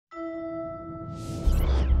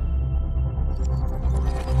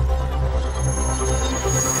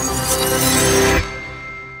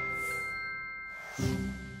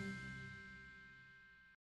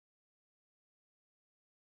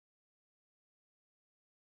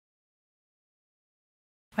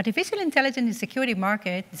Artificial intelligence in the security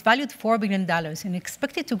market is valued $4 billion and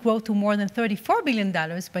expected to grow to more than $34 billion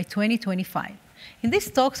by 2025. In these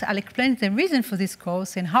talks, I'll explain the reason for this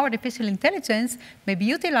growth and how artificial intelligence may be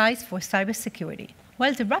utilized for cybersecurity.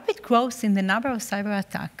 Well, the rapid growth in the number of cyber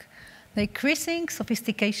attacks, the increasing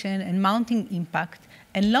sophistication and mounting impact,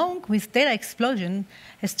 along with data explosion,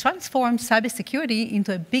 has transformed cybersecurity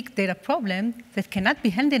into a big data problem that cannot be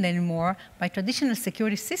handled anymore by traditional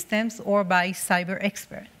security systems or by cyber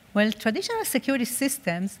experts. Well, traditional security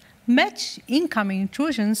systems match incoming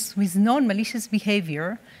intrusions with known malicious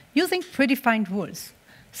behavior using predefined rules.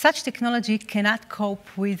 Such technology cannot cope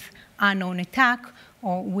with unknown attack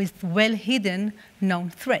or with well-hidden known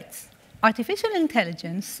threats. Artificial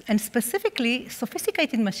intelligence, and specifically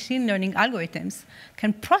sophisticated machine learning algorithms,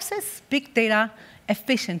 can process big data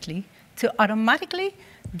efficiently to automatically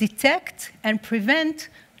detect and prevent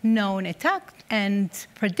known attacks and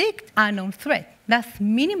predict unknown threats, thus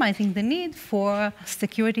minimizing the need for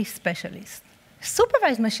security specialists.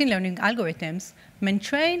 Supervised machine learning algorithms may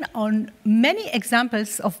train on many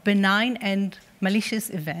examples of benign and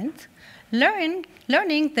malicious events, learning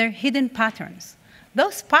their hidden patterns.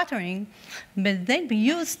 Those patterns may then be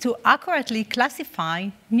used to accurately classify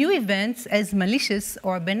new events as malicious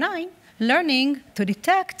or benign, learning to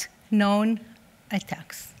detect known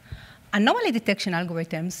attacks. Anomaly detection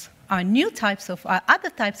algorithms are other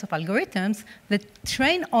types of algorithms that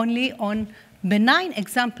train only on benign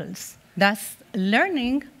examples, thus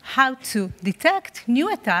learning how to detect new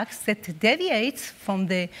attacks that deviate from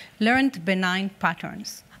the learned benign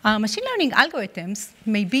patterns. Machine learning algorithms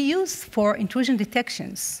may be used for intrusion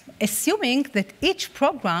detections, assuming that each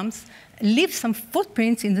program leaves some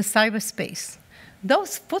footprints in the cyberspace.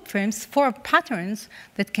 Those footprints form patterns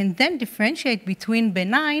that can then differentiate between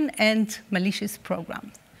benign and malicious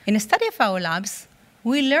programs. In a study of our labs,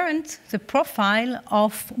 we learned the profile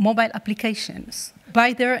of mobile applications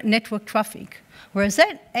by their network traffic. We're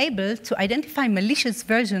then able to identify malicious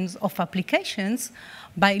versions of applications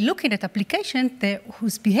by looking at applications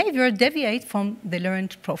whose behavior deviates from the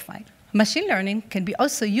learned profile. Machine learning can be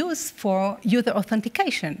also used for user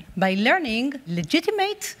authentication by learning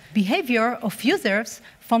legitimate behavior of users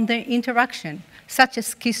from their interaction, such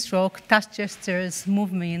as keystroke, touch gestures,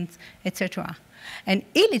 movements, etc. And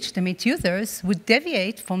illegitimate users would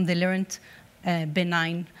deviate from the learned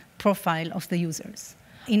benign profile of the users.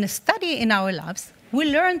 In a study in our labs,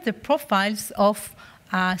 we learned the profiles of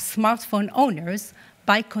smartphone owners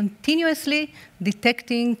by continuously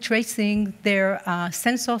detecting, tracing their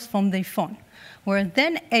sensors from their phone. We're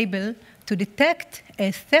then able to detect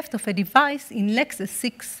a theft of a device in less than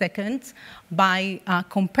 6 seconds by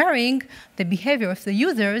comparing the behavior of the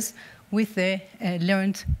users with the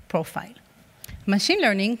learned profile. Machine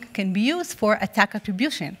learning can be used for attack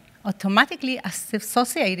attribution, automatically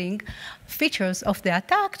associating features of the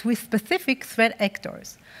attack with specific threat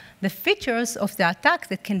actors. The features of the attack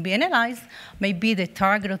that can be analyzed may be the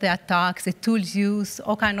target of the attack, the tools used,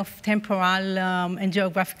 all kinds of temporal and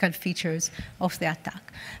geographical features of the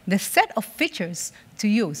attack. The set of features to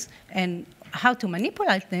use and how to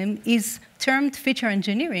manipulate them is termed feature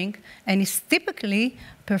engineering and is typically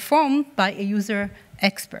performed by a user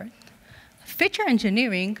expert. Feature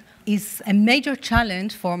engineering is a major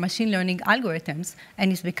challenge for machine learning algorithms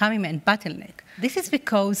and is becoming a bottleneck. This is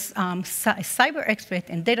because cyber experts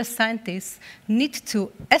and data scientists need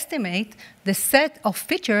to estimate the set of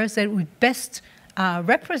features that would best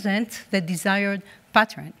represent the desired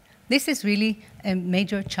pattern. This is really a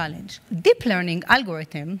major challenge. Deep learning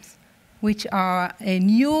algorithms, which are a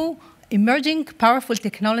new emerging powerful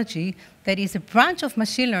technology that is a branch of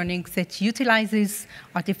machine learning that utilizes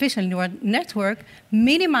artificial neural network,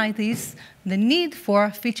 minimizes the need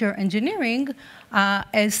for feature engineering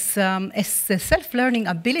as the self-learning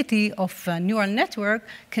ability of a neural network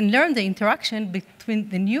can learn the interaction between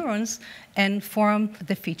the neurons and form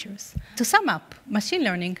the features. To sum up, machine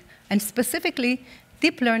learning, and specifically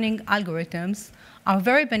deep learning algorithms, are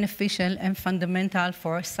very beneficial and fundamental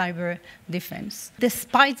for cyber defense.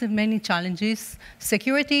 Despite the many challenges,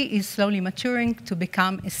 security is slowly maturing to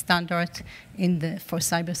become a standard for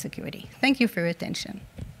cybersecurity. Thank you for your attention.